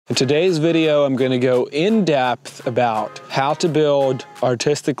In today's video, I'm going to go in depth about how to build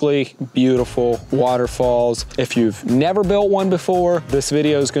artistically beautiful waterfalls. If you've never built one before, this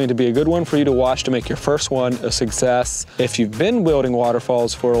video is going to be a good one for you to watch to make your first one a success. If you've been building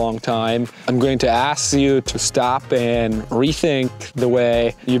waterfalls for a long time, I'm going to ask you to stop and rethink the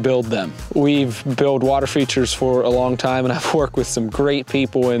way you build them. We've built water features for a long time, and I've worked with some great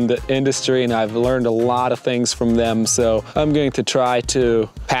people in the industry, and I've learned a lot of things from them. So I'm going to try to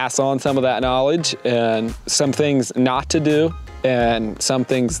pass on some of that knowledge and some things not to do and some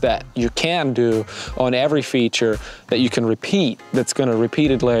things that you can do on every feature that you can repeat, that's going to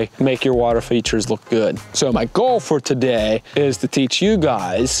repeatedly make your water features look good. So my goal for today is to teach you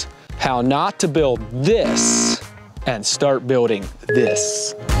guys how not to build this and start building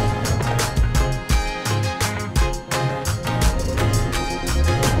this.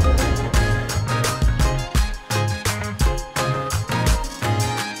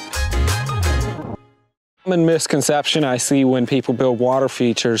 Common misconception I see when people build water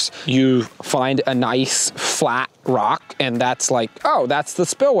features, you find a nice flat rock and that's like, oh, that's the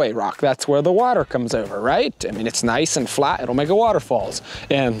spillway rock. That's where the water comes over, right? I mean, it's nice and flat, it'll make a waterfalls.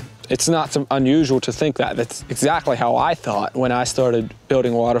 And it's not so unusual to think that. That's exactly how I thought when I started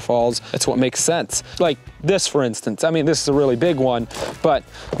building waterfalls. It's what makes sense. Like this, for instance. I mean, this is a really big one, but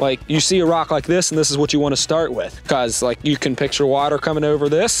like you see a rock like this and this is what you want to start with, because like you can picture water coming over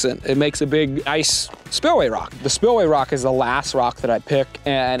this and it makes a big ice spillway rock. The spillway rock is the last rock that I pick,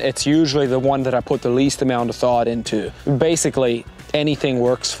 and it's usually the one that I put the least amount of thought into. Basically, anything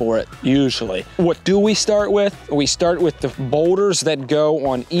works for it, usually. What do we start with? We start with the boulders that go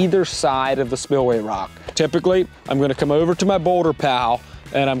on either side of the spillway rock. Typically, I'm gonna come over to my boulder pal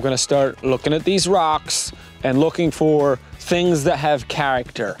and I'm gonna start looking at these rocks and looking for things that have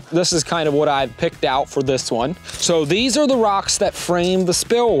character. This is kind of what I've picked out for this one. So these are the rocks that frame the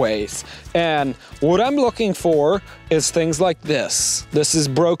spillways. And what I'm looking for is things like this. This is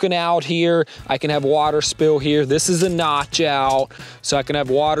broken out here. I can have water spill here. This is a notch out, so I can have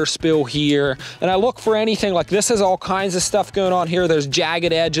water spill here. And I look for anything like this has all kinds of stuff going on here. There's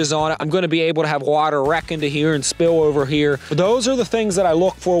jagged edges on it. I'm gonna be able to have water wreck into here and spill over here. Those are the things that I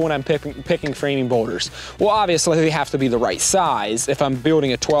look for when I'm picking framing boulders. Well, obviously they have to be the right size. If I'm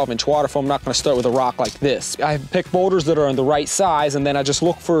building a 12-inch waterfall, I'm not gonna start with a rock like this. I pick boulders that are in the right size, and then I just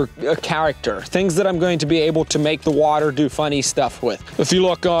look for a character, things that I'm going to be able to make the water do funny stuff with. If you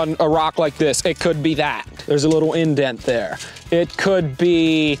look on a rock like this, it could be that. There's a little indent there. It could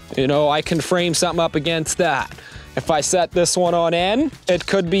be, you know, I can frame something up against that. If I set this one on end, it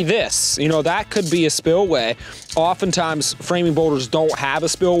could be this. You know, that could be a spillway. Oftentimes, framing boulders don't have a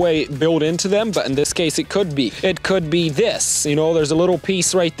spillway built into them, but in this case, it could be. It could be this. You know, there's a little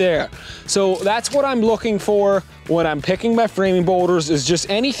piece right there. So that's what I'm looking for when I'm picking my framing boulders, is just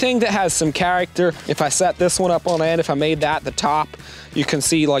anything that has some character. If I set this one up on end, if I made that the top, you can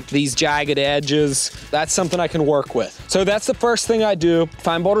see like these jagged edges. That's something I can work with. So that's the first thing I do.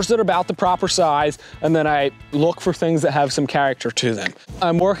 Find boulders that are about the proper size, and then I look for things that have some character to them.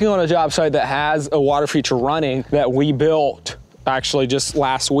 I'm working on a job site that has a water feature running that we built actually just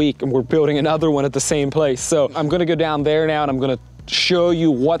last week, and we're building another one at the same place. So I'm gonna go down there now and I'm gonna show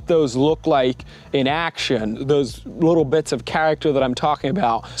you what those look like in action, those little bits of character that I'm talking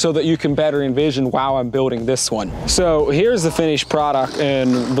about, so that you can better envision while I'm building this one. So here's the finished product,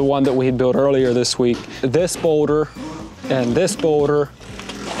 and the one that we had built earlier this week. This boulder and this boulder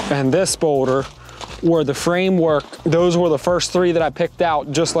and this boulder were the framework. Those were the first three that I picked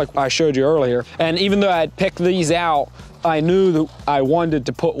out, just like I showed you earlier. And even though I had picked these out, I knew that I wanted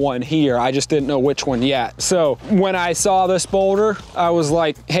to put one here. I just didn't know which one yet. So when I saw this boulder, I was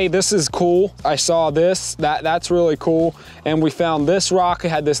like, hey, this is cool. I saw this, that's really cool. And we found this rock. It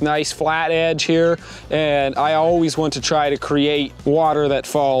had this nice flat edge here. And I always want to try to create water that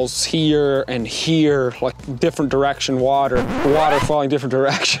falls here and here, like different direction water falling different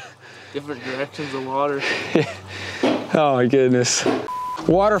direction. Different directions of water. Oh my goodness.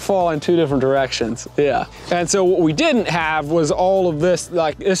 Waterfall in two different directions, yeah. And so what we didn't have was all of this,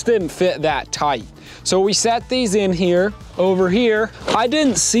 like this didn't fit that tight. So we set these in here. Over here, I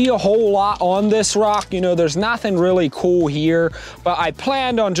didn't see a whole lot on this rock. You know, there's nothing really cool here, but I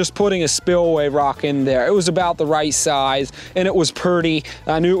planned on just putting a spillway rock in there. It was about the right size and it was pretty.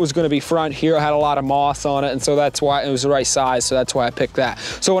 I knew it was gonna be front here. I had a lot of moss on it, and so that's why it was the right size, so that's why I picked that.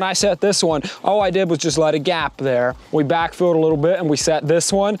 So when I set this one, all I did was just let a gap there. We backfilled a little bit and we set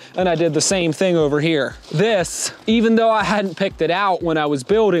this one, and I did the same thing over here. This, even though I hadn't picked it out when I was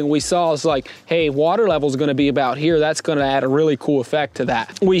building, we saw it's like, hey, water level's gonna be about here. That's gonna add a really cool effect to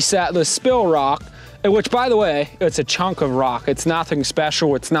that. We set the spill rock, which by the way, it's a chunk of rock. It's nothing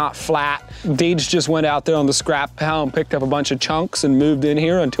special, it's not flat. Deej just went out there on the scrap pile and picked up a bunch of chunks and moved in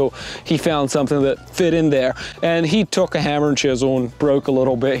here until he found something that fit in there. And he took a hammer and chisel and broke a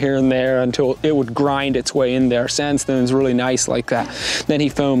little bit here and there until it would grind its way in there. Sandstone's really nice like that. Then he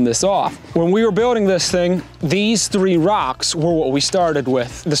foamed this off. When we were building this thing, these 3 rocks were what we started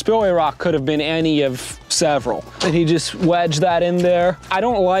with. The spillway rock could have been any of several. And he just wedged that in there. I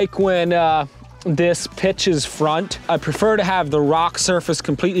don't like when this pitches front. I prefer to have the rock surface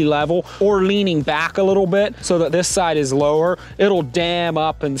completely level or leaning back a little bit so that this side is lower. It'll dam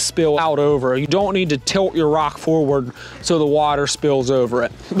up and spill out over. You don't need to tilt your rock forward so the water spills over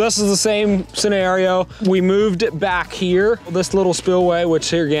it. This is the same scenario. We moved it back here, this little spillway, which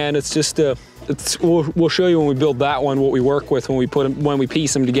here again, it's just a we'll show you when we build that one what we work with when we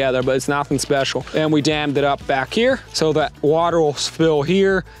piece them together, but it's nothing special. And we dammed it up back here so that water will spill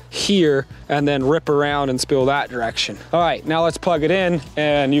here, here, and then rip around and spill that direction. All right, now let's plug it in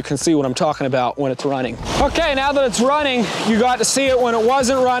and you can see what I'm talking about when it's running. Okay, now that it's running, you got to see it when it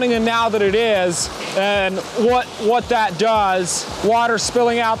wasn't running and now that it is. And what that does, water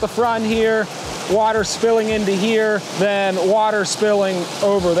spilling out the front here, water spilling into here, then water spilling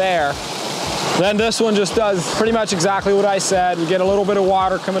over there. Then this one just does pretty much exactly what I said. We get a little bit of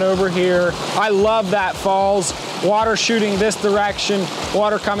water coming over here. I love that falls. Water shooting this direction,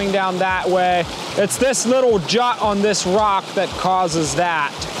 water coming down that way. It's this little jut on this rock that causes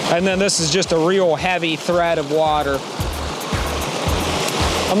that. And then this is just a real heavy thread of water.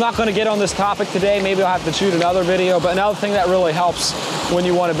 I'm not gonna get on this topic today. Maybe I'll have to shoot another video, but another thing that really helps when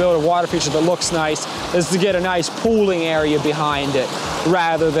you wanna build a water feature that looks nice is to get a nice pooling area behind it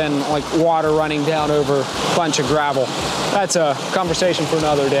rather than like water running down over a bunch of gravel. That's a conversation for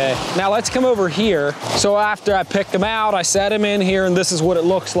another day. Now let's come over here. So after I picked them out, I set them in here and this is what it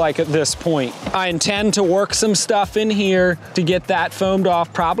looks like at this point. I intend to work some stuff in here to get that foamed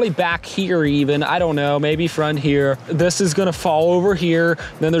off, probably back here even, I don't know, maybe front here. This is gonna fall over here.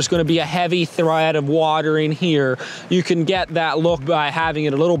 Then there's gonna be a heavy thread of water in here. You can get that look by having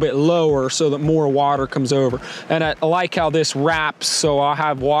it a little bit lower so that more water comes over. And I like how this wraps, so I'll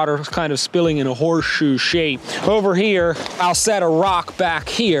have water kind of spilling in a horseshoe shape. Over here, I'll set a rock back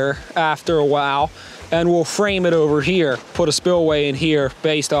here after a while and we'll frame it over here, put a spillway in here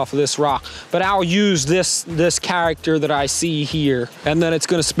based off of this rock. But I'll use this character that I see here, and then it's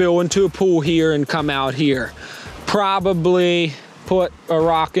gonna spill into a pool here and come out here. Probably put a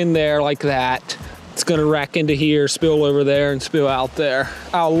rock in there like that. It's gonna wreck into here, spill over there, and spill out there.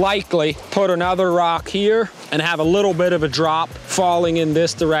 I'll likely put another rock here and have a little bit of a drop falling in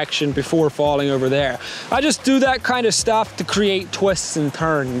this direction before falling over there. I just do that kind of stuff to create twists and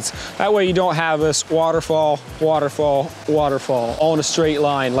turns. That way you don't have this waterfall, waterfall, waterfall all in a straight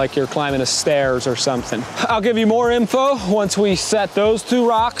line like you're climbing a stairs or something. I'll give you more info once we set those 2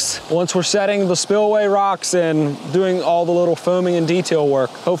 rocks, once we're setting the spillway rocks and doing all the little foaming and detail work.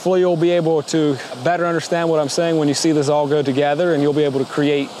 Hopefully you'll be able to better understand what I'm saying when you see this all go together, and you'll be able to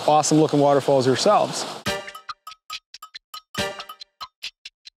create awesome looking waterfalls yourselves.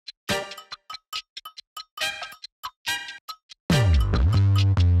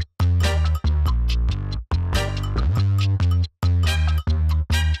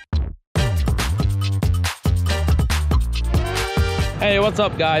 Hey, what's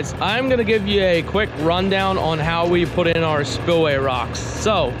up guys? I'm gonna give you a quick rundown on how we put in our spillway rocks.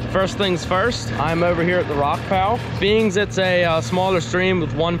 So, first things first, I'm over here at the rock pile. Being it's a smaller stream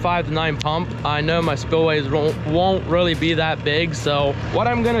with 1.5 to 9 pump, I know my spillways won't really be that big. So what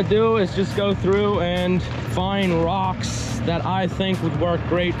I'm gonna do is just go through and find rocks that I think would work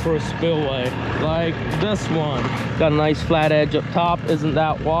great for a spillway. Like this one. Got a nice flat edge up top, isn't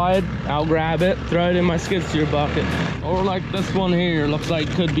that wide. I'll grab it, throw it in my skid steer bucket. Or like this one here, looks like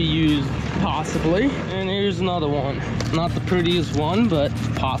could be used, possibly. And here's another one. Not the prettiest one, but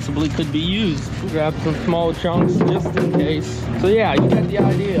possibly could be used. Grab some small chunks just in case. So yeah, you get the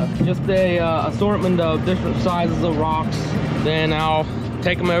idea. Just a assortment of different sizes of rocks. Then I'll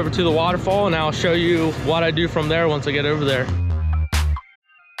take them over to the waterfall and I'll show you what I do from there once I get over there.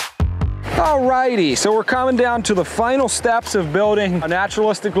 Alrighty, so we're coming down to the final steps of building a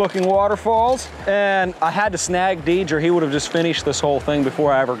naturalistic looking waterfalls, and I had to snag Deej or he would have just finished this whole thing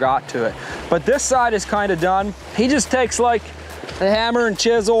before I ever got to it. But this side is kind of done. He just takes like a hammer and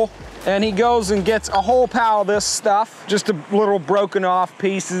chisel and he goes and gets a whole pile of this stuff, just a little broken off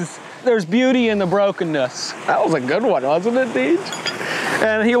pieces. There's beauty in the brokenness. That was a good one, wasn't it, Deej?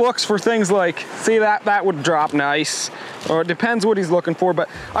 And he looks for things like, see that would drop nice. or it depends what he's looking for, but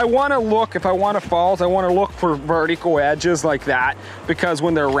I wanna look, if I want a falls, I wanna look for vertical edges like that, because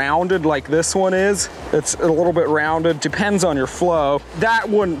when they're rounded like this one is, it's a little bit rounded, depends on your flow, that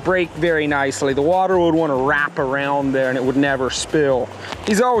wouldn't break very nicely. The water would wanna wrap around there and it would never spill.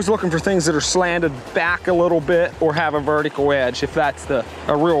 He's always looking for things that are slanted back a little bit or have a vertical edge, if that's a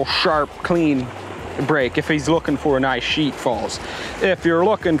real sharp, clean break, if he's looking for a nice sheet falls. If you're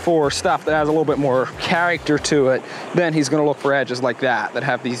looking for stuff that has a little bit more character to it, then he's gonna look for edges like that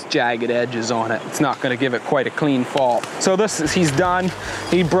have these jagged edges on it. It's not gonna give it quite a clean fall. So he's done.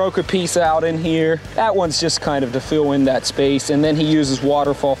 He broke a piece out in here. That one's just kind of to fill in that space, and then he uses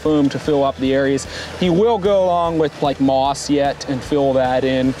waterfall foam to fill up the areas. He will go along with like moss yet and fill that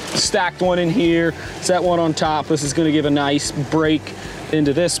in. Stacked one in here, set one on top. This is gonna give a nice break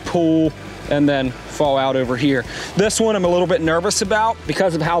into this pool and then fall out over here. This one I'm a little bit nervous about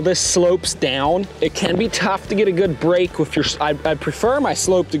because of how this slopes down. It can be tough to get a good break with your, I prefer my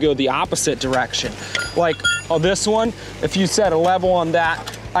slope to go the opposite direction. Like on this one, if you set a level on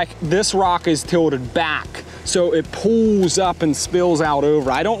that, this rock is tilted back, so it pulls up and spills out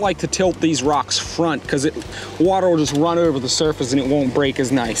over. I don't like to tilt these rocks front because water will just run over the surface and it won't break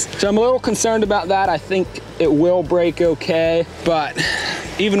as nice. So I'm a little concerned about that. I think it will break okay, but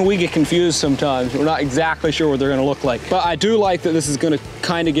even we get confused sometimes. We're not exactly sure what they're gonna look like. But I do like that this is gonna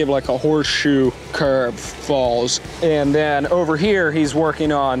kind of give like a horseshoe curve falls. And then over here, he's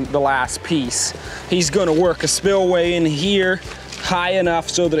working on the last piece. He's gonna work a spillway in here, high enough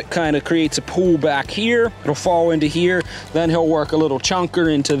so that it kind of creates a pool back here. It'll fall into here. Then he'll work a little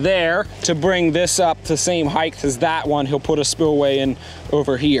chunker into there to bring this up to the same height as that one. He'll put a spillway in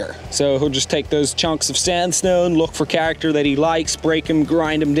over here. So he'll just take those chunks of sandstone, look for character that he likes, break them,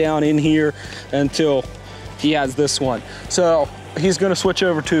 grind them down in here until he has this one. So he's gonna switch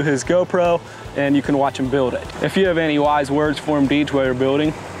over to his GoPro and you can watch him build it. If you have any wise words for him, Deej, while you're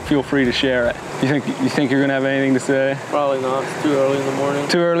building, feel free to share it. You think you're gonna have anything to say? Probably not. It's too early in the morning.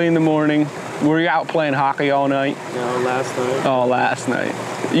 Too early in the morning. Were you out playing hockey all night? No, last night. Oh, last night.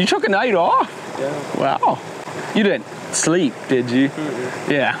 You took a night off? Yeah. Wow. You didn't sleep, did you? Mm-mm.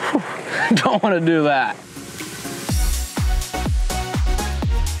 Yeah. Don't want to do that.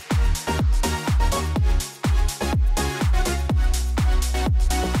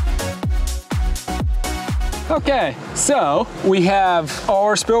 Okay, so we have all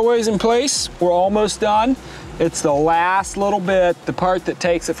our spillways in place. We're almost done. It's the last little bit, the part that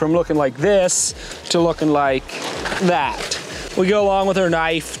takes it from looking like this to looking like that. We go along with our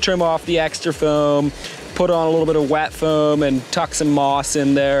knife, trim off the extra foam, put on a little bit of wet foam and tuck some moss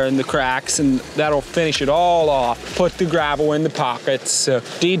in there in the cracks, and that'll finish it all off. Put the gravel in the pockets. So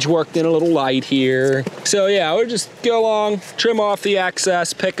Deej worked in a little light here. So yeah, we'll just go along, trim off the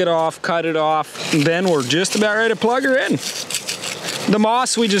excess, pick it off, cut it off, and then we're just about ready to plug her in. The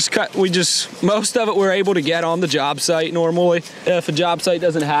moss most of it we're able to get on the job site normally. If a job site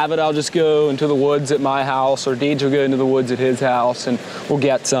doesn't have it, I'll just go into the woods at my house, or Deej will go into the woods at his house and we'll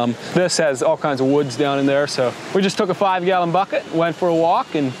get some. This has all kinds of woods down in there, so we just took a 5-gallon bucket, went for a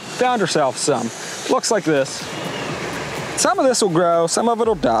walk and found ourselves some. Looks like this. Some of this will grow, some of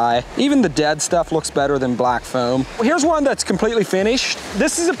it'll die. Even the dead stuff looks better than black foam. Here's one that's completely finished.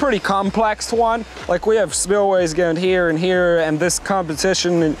 This is a pretty complex one. Like we have spillways going here and here, and this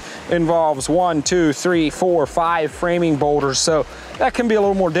competition involves 1, 2, 3, 4, 5 framing boulders, so that can be a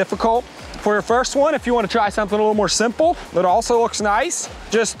little more difficult. For your first one, if you want to try something a little more simple that also looks nice,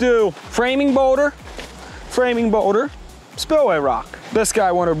 just do framing boulder, spillway rock. This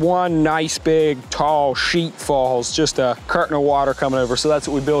guy wanted one nice big tall sheet falls, just a curtain of water coming over, so that's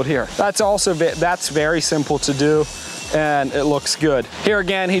what we built here. That's very simple to do and it looks good. Here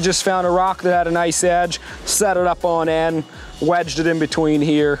again, he just found a rock that had a nice edge, set it up on end, wedged it in between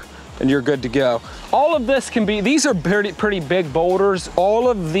here, and you're good to go. All of this can be, these are pretty big boulders. All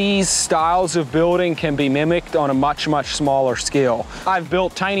of these styles of building can be mimicked on a much smaller scale. I've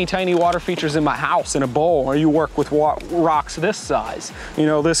built tiny water features in my house in a bowl, or you work with rocks this size. You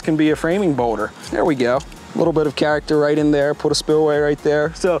know, this can be a framing boulder. There we go. A little bit of character right in there, put a spillway right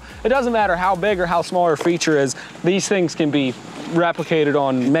there. So it doesn't matter how big or how small your feature is, these things can be replicated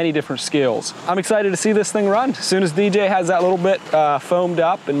on many different scales. I'm excited to see this thing run. As soon as DJ has that little bit foamed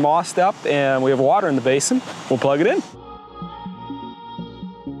up and mossed up and we have water in the basin, we'll plug it in.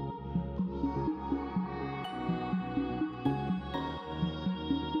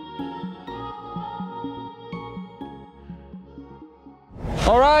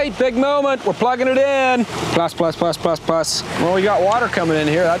 All right, big moment, we're plugging it in. Plus. Well, we got water coming in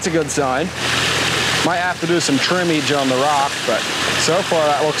here, that's a good sign. Might have to do some trimmage on the rock, but so far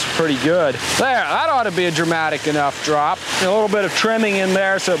that looks pretty good. There, that ought to be a dramatic enough drop. A little bit of trimming in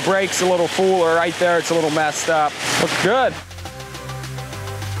there so it breaks a little fuller. Right there, it's a little messed up. Looks good.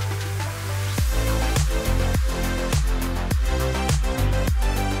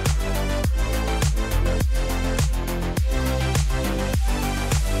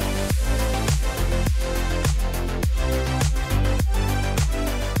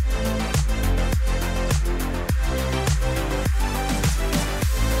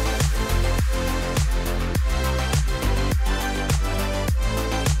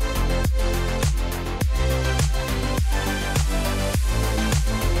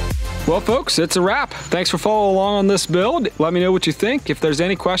 Well, folks, it's a wrap. Thanks for following along on this build. Let me know what you think. If there's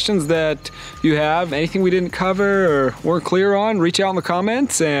any questions that you have, anything we didn't cover or weren't clear on, reach out in the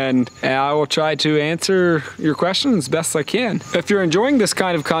comments and I will try to answer your questions as best I can. If you're enjoying this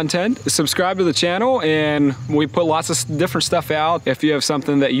kind of content, subscribe to the channel and we put lots of different stuff out. If you have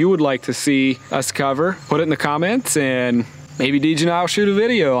something that you would like to see us cover, put it in the comments and maybe DJ and I will shoot a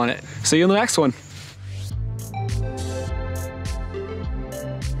video on it. See you in the next one.